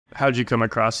How'd you come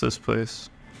across this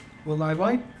place? Well, I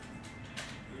like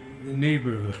the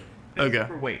neighborhood. Okay.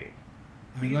 For waiting.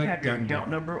 I Please like have your Denver.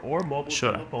 account number or mobile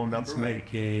Sure. telephone number It's ready.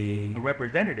 like a A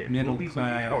representative will middle be with you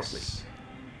shortly. class,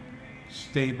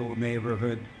 stable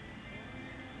neighborhood.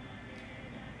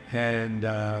 And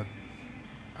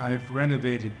I've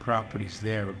renovated properties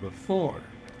there before,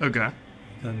 Okay.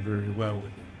 done very well with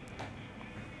it.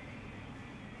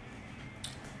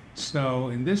 So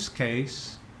in this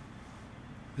case,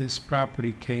 this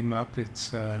property came up. It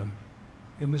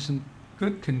was in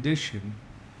good condition,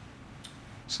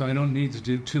 so I don't need to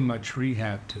do too much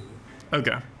rehab to it.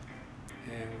 Okay. And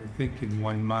we're thinking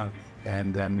 1 month,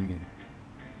 and then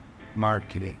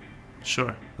marketing,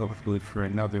 Sure. hopefully for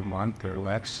another month or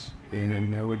less.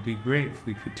 And that would be great if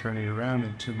we could turn it around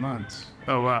in 2 months.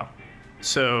 Oh wow.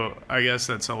 So I guess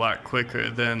that's a lot quicker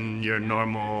than your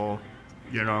normal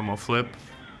flip,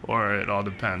 or it all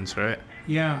depends, right?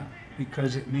 Yeah,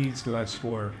 because it needs less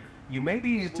work. You may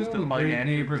be Still assisted a by great an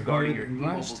neighborhood, regarding your and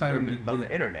e-mobile last time service we on did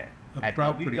the internet a at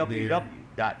property there,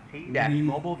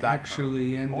 www.pay-mobile.com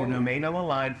actually ended or up remain on the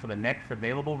line for the next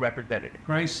available representative.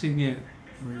 pricing it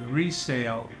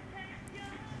resale,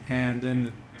 and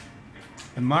then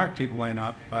the market went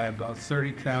up by about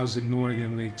 30,000 more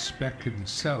than we expected to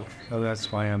sell. So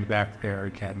that's why I'm back there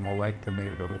again. I like the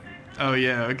neighborhood. Oh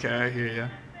yeah. Okay, I hear you.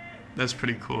 That's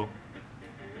pretty cool.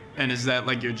 And is that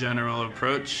like your general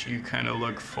approach? You kind of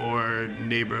look for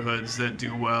neighborhoods that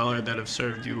do well or that have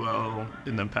served you well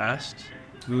in the past?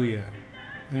 Oh yeah,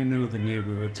 I know the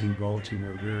neighborhoods in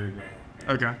Baltimore very well.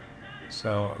 Okay.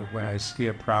 So when I see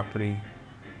a property,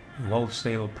 a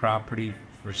wholesale property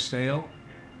for sale,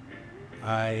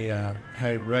 I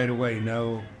right away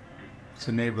know it's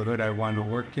a neighborhood I want to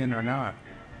work in or not.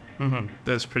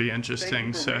 That's pretty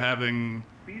interesting. So having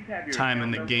Please have your time in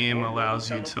account the number game or allows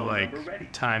mobile you to telephone like number ready.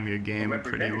 time your A game pretty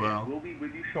representative well. will be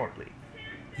with you shortly.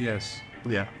 Yes.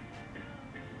 Yeah.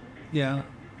 Yeah,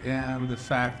 and the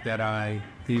fact that I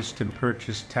used to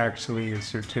purchase tax lien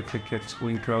certificates,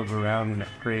 we drove around and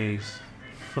appraised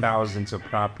thousands of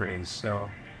properties. So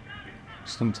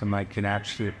sometimes I can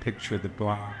actually picture the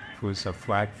block. If it was a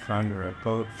flat front or a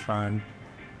boat front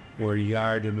or a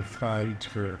yard in the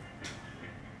front or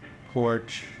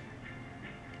porch.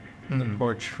 The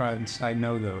porch fronts, I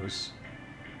know those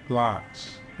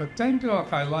blocks. But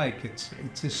Dendorf I like. It's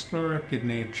historic in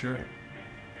nature.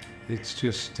 It's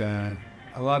just a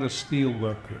lot of steel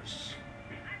workers.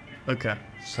 Okay.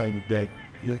 So that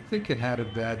I think it had a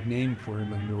bad name for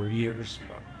him in the years.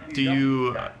 Do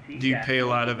you pay a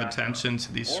lot of attention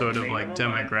to these sort of like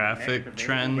demographic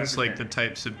trends, like the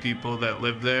types of people that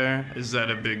live there? Is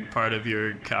that a big part of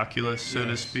your calculus, so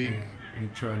to speak? Yeah, we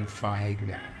try to find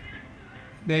that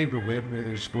neighborhood where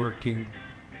there's the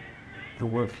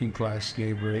working class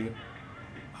neighborhood,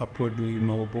 upwardly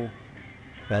mobile.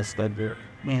 That's that there.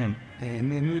 And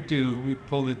then we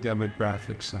pull the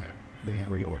demographics out.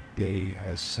 What they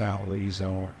salaries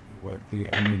are, what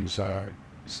the earnings are.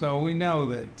 So we know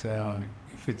that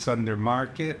if it's under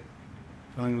market,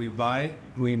 when we buy it,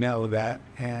 we know that.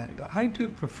 And I do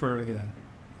prefer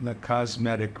the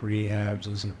cosmetic rehabs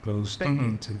as opposed to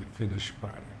the finished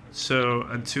product. So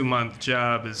a 2-month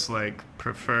job is like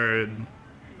preferred.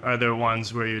 Are there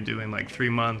ones where you're doing like 3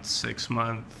 months, 6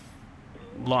 month,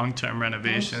 long-term Mostly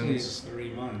renovations? it's 3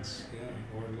 months, yeah,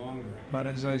 or longer. But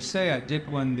as I say, I did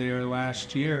one there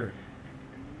last year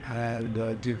and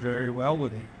did very well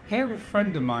with it. I have a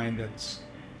friend of mine that's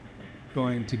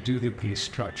going to do the piece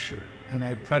structure, and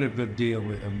I cut a good deal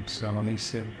with him. So he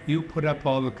said, "You put up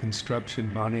all the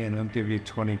construction money, and I'll give you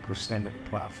 20% of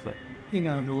profit." You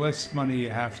know, the less money you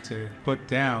have to put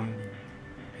down,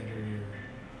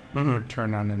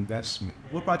 return on investment.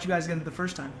 What brought you guys together the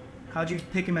first time? How'd you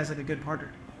pick him as like a good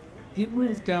partner? He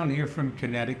moved down here from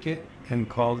Connecticut and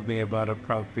called me about a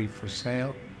property for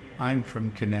sale. I'm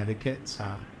from Connecticut,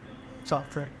 so It's all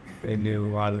fair. they knew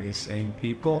a lot of the same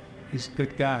people. He's a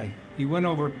good guy. He went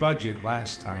over budget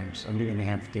last time, so I'm going to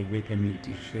have to whip him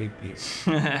into shape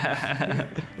here.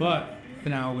 But, you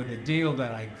know, with the deal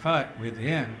that I cut with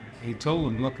him, he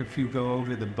told him, look, if you go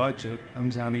over the budget, it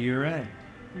comes down to your end.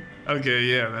 Okay,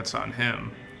 yeah, that's on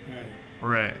him.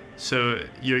 Right. So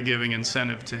you're giving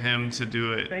incentive to him to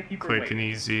do it Thank you for quick waiting. and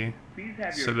easy Please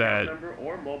have your so account that number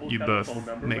or mobile you both telephone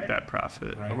number make ready. that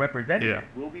profit. A representative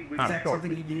Yeah. will be with Is you that shortly.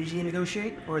 something you usually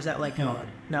negotiate, or is that like no,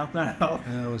 not at all?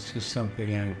 That was just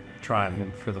something I'm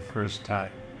trying for the first time.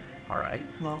 All right.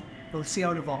 Well, let's see how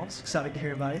it evolves. Excited to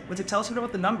hear about it. What's it? Tell us a bit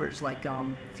about the numbers, like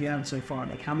if you haven't so far,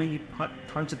 like how many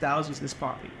hundreds of thousands is this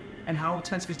property, and how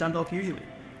expensive is Dundalk usually?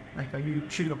 Like, are you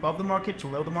shooting above the market,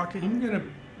 below the market? I'm going to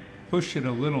push it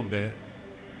a little bit.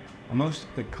 Most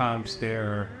of the comps there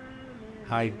are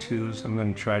high twos. I'm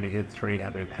going to try to hit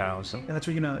 300,000. And that's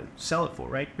what you're gonna sell it for,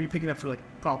 right? Or you're picking it up for like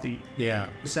probably Yeah,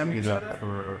 Semi- it up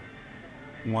for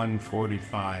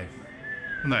 145.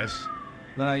 Nice.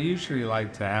 But I usually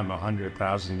like to have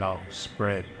 $100,000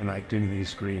 spread when I do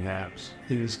these greenhouses.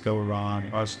 Things go wrong,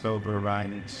 bust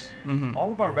overrides.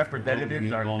 All of our representatives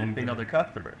are assisting other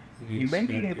customers. You may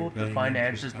be able to find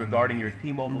answers regarding your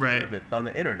T-Mobile Right. service on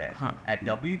the internet Huh. at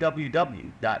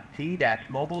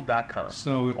www.t-mobile.com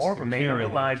So it's or remain on the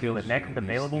parallel line to the kills next these.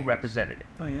 available representative.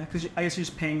 Oh yeah, because I guess you're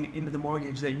just paying into the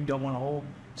mortgage that you don't want to hold.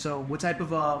 So what type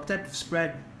of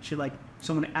spread should like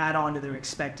someone add on to their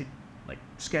expected like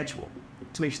schedule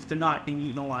to make sure that they're not being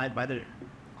eaten alive by their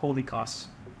holding costs?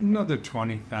 Another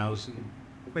 20,000.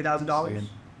 $1,000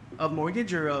 of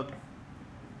mortgage or of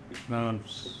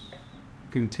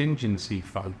Contingency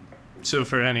fund. So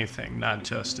for anything, not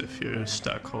just if you're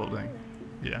stuck holding.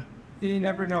 Yeah. You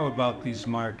never know about these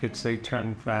markets, they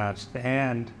turn fast.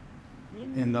 And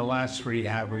in the last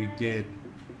rehab we did,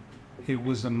 it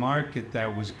was a market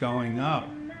that was going up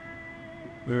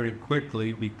very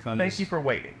quickly because Thank you for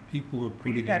waiting. people were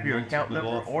Please putting have your in account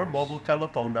multiple number or offers. mobile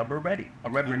telephone number ready. A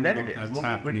representative That's will be with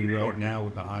happening you right shortly. now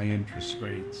with the high interest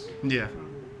rates. Yeah.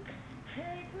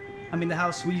 I mean the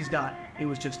house we got, it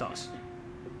was just us.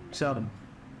 So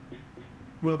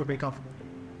we're pretty comfortable.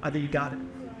 I think you got it.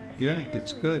 Yeah,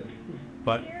 it's good.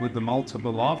 But with the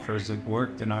multiple offers, it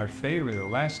worked in our favor the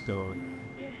last go.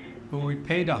 Well, we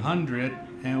paid 100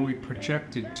 and we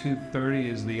projected 230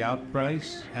 as the out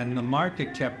price, and the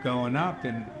market kept going up.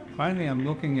 And finally, I'm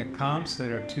looking at comps that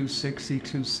are 260,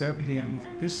 270, and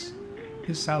this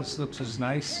house looks as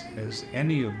nice as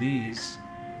any of these.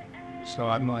 So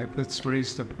I'm like, let's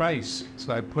raise the price.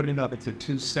 So I put it up to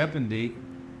 270,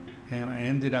 and I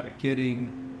ended up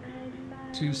getting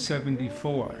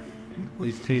 274.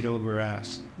 They paid over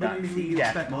ask.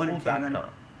 .t-mobile.com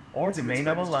or remain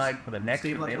on the line for the next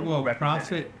available Well,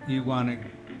 representative. profit, you want to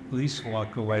at least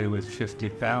walk away with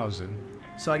 50,000.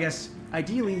 So I guess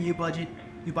ideally you budget,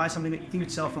 you buy something that you think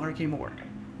would sell for 100K more.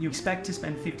 You expect to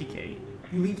spend 50K.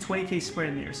 You leave 20K spread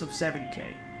in there, so 70K.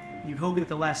 You hope that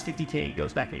the last 50K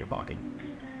goes back in your pocket.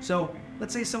 So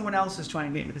let's say someone else is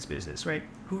trying to get into this business, right?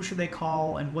 Who should they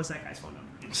call and what's that guy's phone number?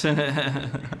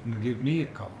 Give me a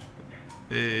call.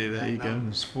 Hey, there you go.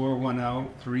 It's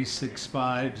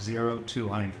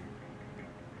 410-365-0200.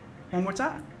 One more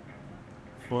time.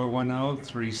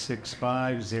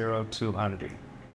 410-365-0200.